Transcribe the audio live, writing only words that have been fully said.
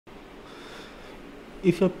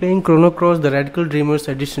If you're playing Chrono Cross the Radical Dreamers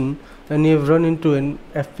edition and you have run into an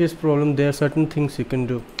FPS problem, there are certain things you can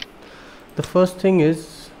do. The first thing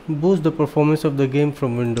is boost the performance of the game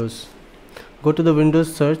from Windows. Go to the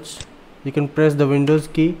Windows search, you can press the Windows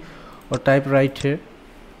key or type right here,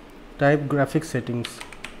 type graphics settings.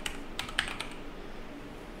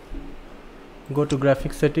 Go to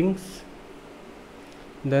graphics settings,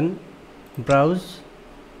 then browse,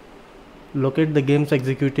 locate the game's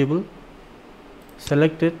executable,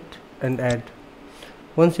 select it and add.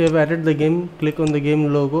 Once you have added the game, click on the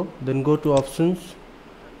game logo, then go to options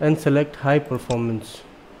and select high performance.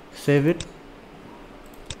 Save it,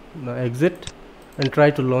 now exit and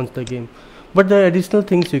try to launch the game. But there are additional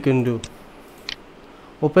things you can do.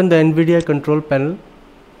 Open the NVIDIA control panel.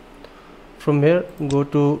 From here go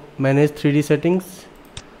to manage 3D settings,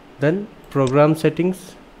 then program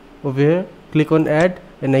settings. Over here click on add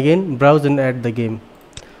and again browse and add the game.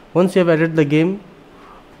 Once you have added the game,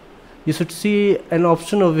 you should see an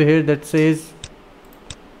option over here that says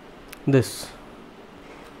this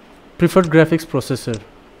preferred graphics processor.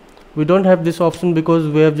 We don't have this option because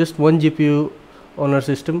we have just one GPU on our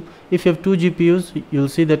system. If you have two GPUs, you'll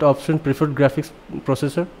see that option preferred graphics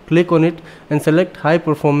processor. Click on it and select high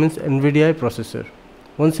performance NVIDIA processor.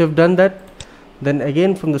 Once you have done that, then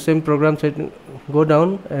again from the same program setting, go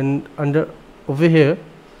down and under over here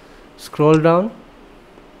scroll down,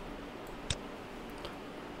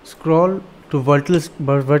 scroll to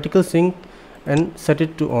vertical sync and set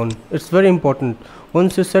it to on. It's very important.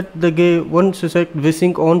 Once you set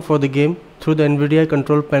VSync on for the game through the NVIDIA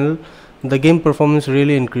control panel, the game performance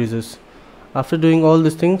really increases. After doing all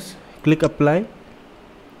these things, click apply.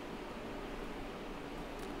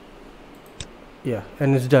 Yeah,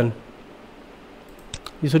 and it's done.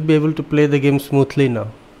 You should be able to play the game smoothly now.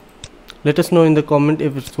 Let us know in the comment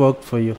if it's worked for you.